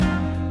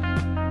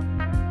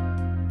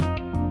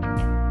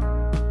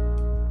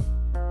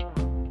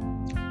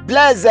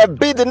Blessed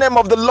be the name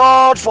of the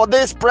Lord for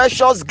this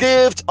precious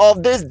gift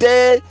of this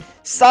day,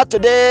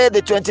 Saturday,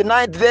 the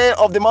 29th day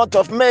of the month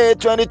of May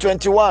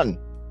 2021.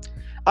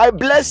 I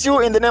bless you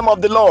in the name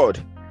of the Lord.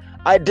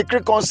 I decree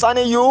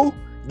concerning you,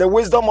 the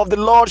wisdom of the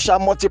Lord shall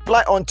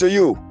multiply unto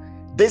you.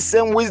 This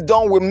same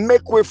wisdom will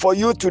make way for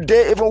you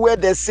today, even where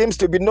there seems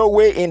to be no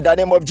way, in the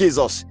name of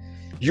Jesus.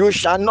 You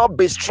shall not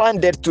be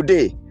stranded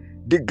today.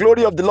 The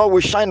glory of the Lord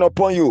will shine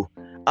upon you,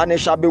 and it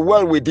shall be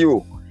well with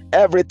you.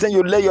 Everything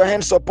you lay your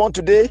hands upon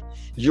today,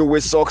 you will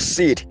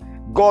succeed.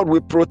 God will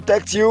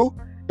protect you.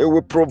 He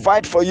will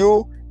provide for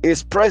you.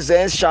 His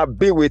presence shall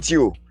be with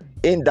you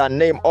in the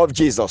name of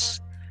Jesus.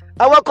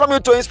 I welcome you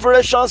to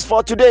Inspirations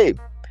for today.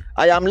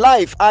 I am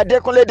live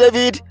Adekunle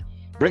David,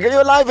 bringing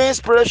you live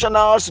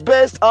inspirationals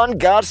based on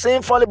God's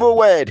infallible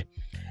word.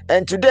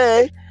 And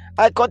today,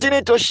 I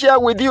continue to share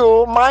with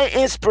you my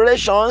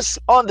inspirations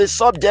on the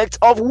subject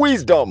of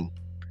wisdom.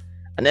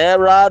 And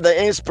here are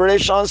the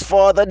inspirations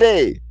for the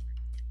day.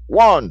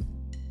 1.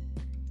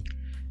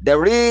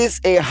 There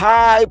is a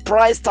high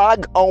price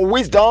tag on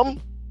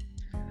wisdom,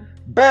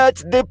 but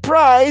the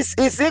price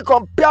is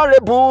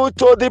incomparable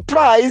to the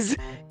price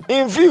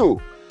in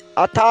view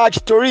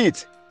attached to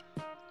it.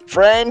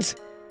 Friends,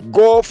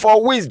 go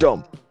for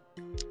wisdom.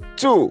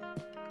 2.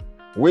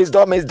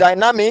 Wisdom is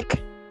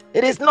dynamic.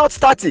 It is not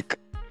static.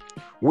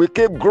 We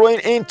keep growing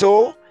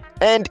into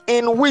and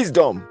in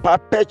wisdom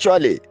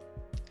perpetually.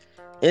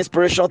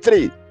 Inspiration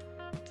 3.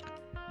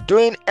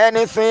 Doing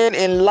anything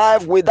in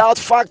life without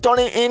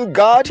factoring in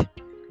God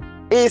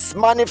is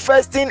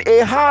manifesting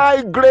a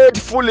high-grade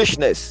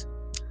foolishness.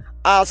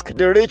 Ask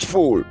the rich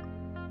fool.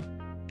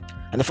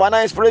 And the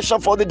final inspiration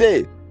for the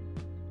day.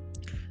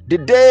 The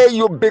day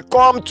you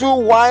become too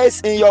wise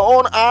in your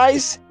own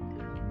eyes,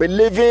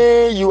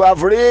 believing you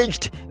have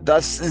reached the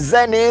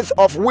zenith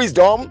of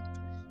wisdom,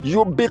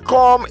 you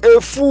become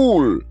a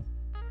fool.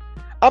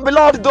 And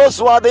beloved, those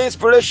who are the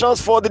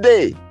inspirations for the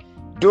day.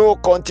 Do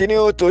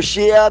continue to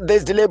share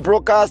this daily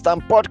broadcast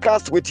and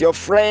podcast with your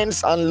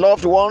friends and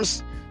loved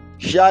ones.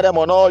 Share them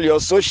on all your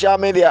social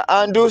media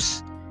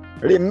handles.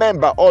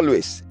 Remember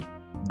always,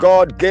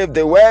 God gave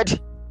the word,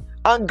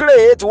 and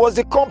great was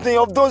the company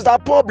of those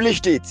that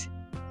published it.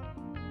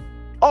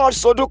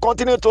 Also, do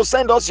continue to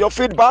send us your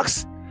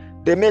feedbacks.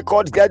 They make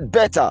us get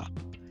better.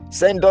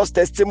 Send us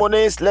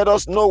testimonies. Let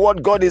us know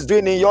what God is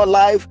doing in your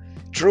life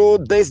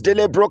through this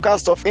daily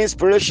broadcast of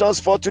Inspirations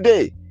for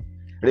today.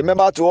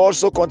 Remember to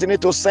also continue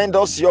to send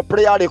us your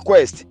prayer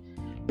request,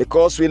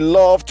 because we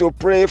love to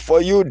pray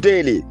for you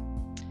daily.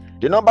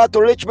 The number to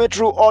reach me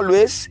through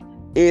always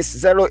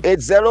is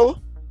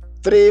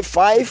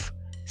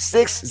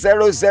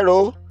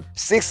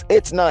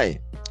 080-35-600-689.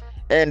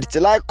 And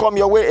till I come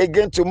your way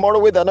again tomorrow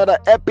with another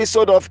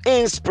episode of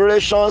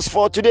Inspirations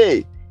for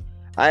today,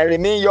 I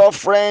remain your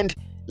friend,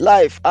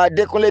 live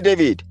Adekunle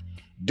David.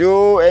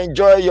 Do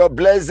enjoy your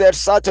blessed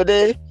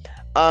Saturday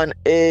and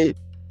a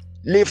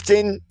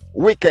lifting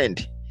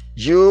weekend.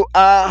 You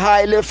are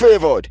highly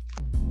favored.